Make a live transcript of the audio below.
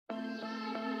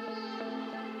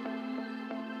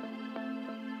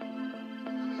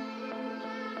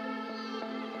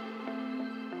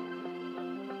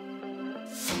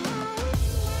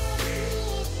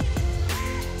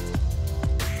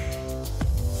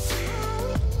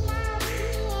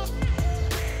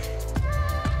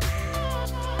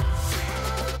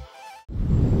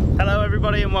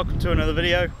everybody and welcome to another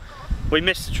video. We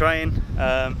missed the train,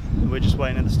 we're just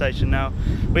waiting at the station now.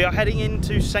 We are heading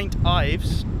into St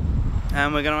Ives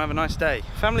and we're going to have a nice day.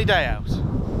 Family day out.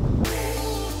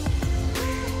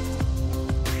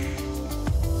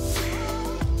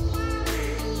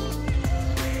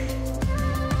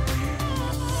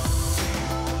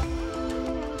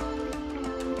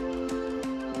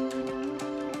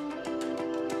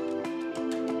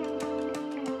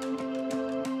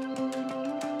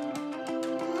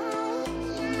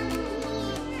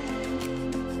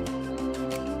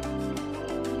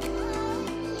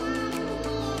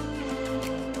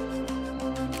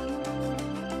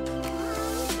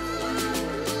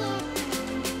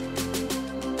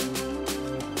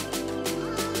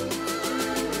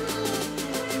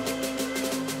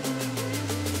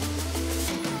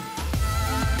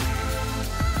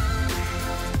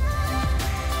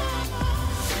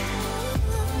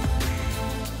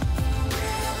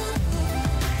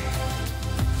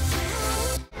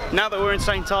 Now that we're in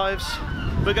St Ives,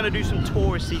 we're going to do some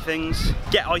touristy things,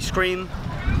 get ice cream,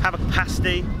 have a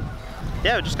pasty.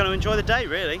 Yeah, we're just going to enjoy the day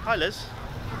really. Hi Liz.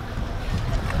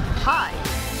 Hi.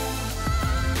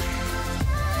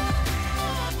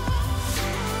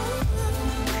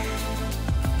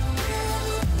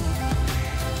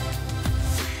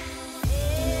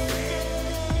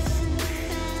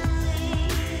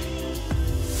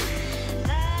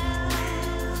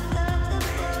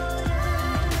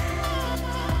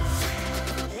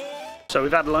 So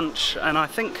we've had lunch and I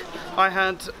think I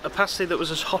had a pasty that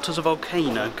was as hot as a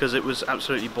volcano because it was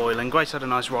absolutely boiling. Grace had a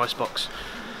nice rice box.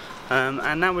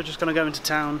 And now we're just going to go into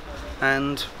town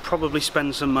and probably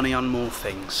spend some money on more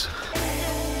things.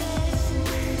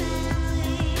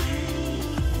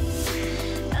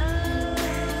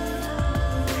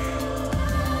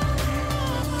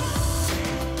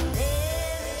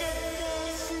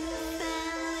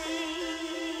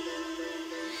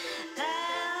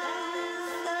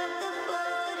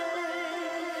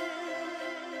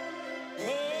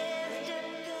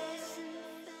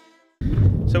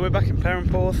 So we're back in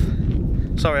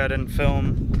Perranporth. Sorry I didn't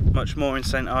film much more in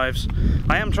St Ives.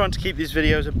 I am trying to keep these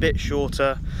videos a bit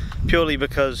shorter purely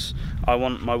because I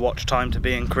want my watch time to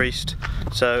be increased.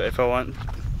 So if I want...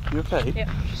 You okay?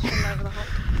 Yeah, just coming over the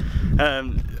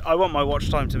hump. I want my watch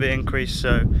time to be increased,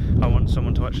 so I want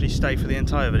someone to actually stay for the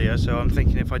entire video. So I'm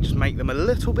thinking if I just make them a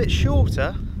little bit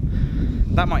shorter,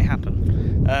 that might happen.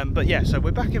 But yeah, so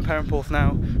we're back in Perranporth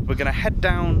now. We're going to head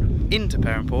down into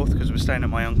Perranporth because we're staying at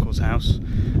my uncle's house,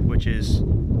 which is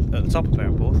at the top of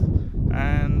Perranporth.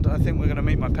 And I think we're going to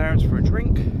meet my parents for a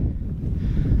drink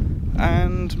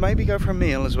and maybe go for a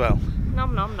meal as well.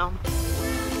 Nom nom nom.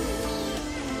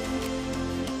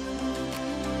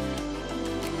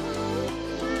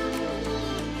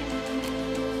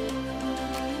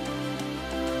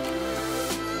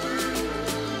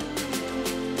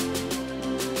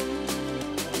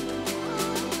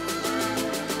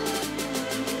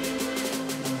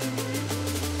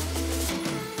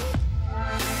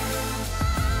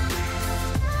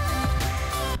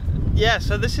 Yeah,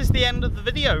 so this is the end of the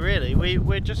video really.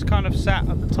 We're just kind of sat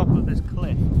at the top of this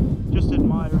cliff, just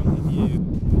admiring the view.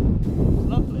 It's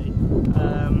lovely.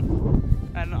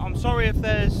 And I'm sorry if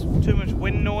there's too much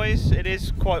wind noise. It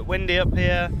is quite windy up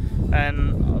here,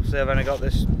 and obviously I've only got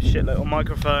this shit little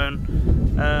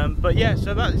microphone. But yeah,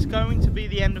 so that is going to be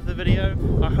the end of the video.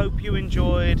 I hope you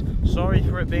enjoyed. Sorry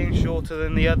for it being shorter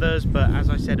than the others, but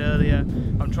as I said earlier,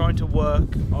 I'm trying to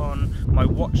work on my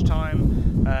watch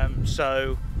time,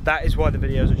 so that is why the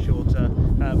videos are shorter.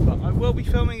 But I will be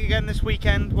filming again this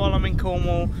weekend while I'm in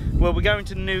Cornwall. We'll be going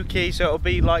to Newquay, so it'll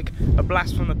be like a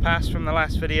blast from the past from the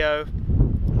last video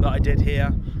that I did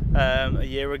here a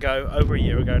year ago, over a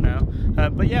year ago now.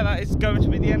 But yeah, that is going to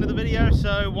be the end of the video.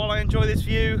 So while I enjoy this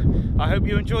view, I hope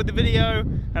you enjoyed the video,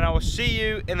 and I will see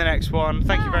you in the next one.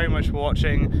 Thank you very much for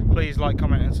watching. Please like,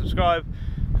 comment and subscribe,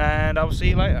 and I will see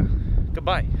you later.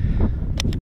 Goodbye.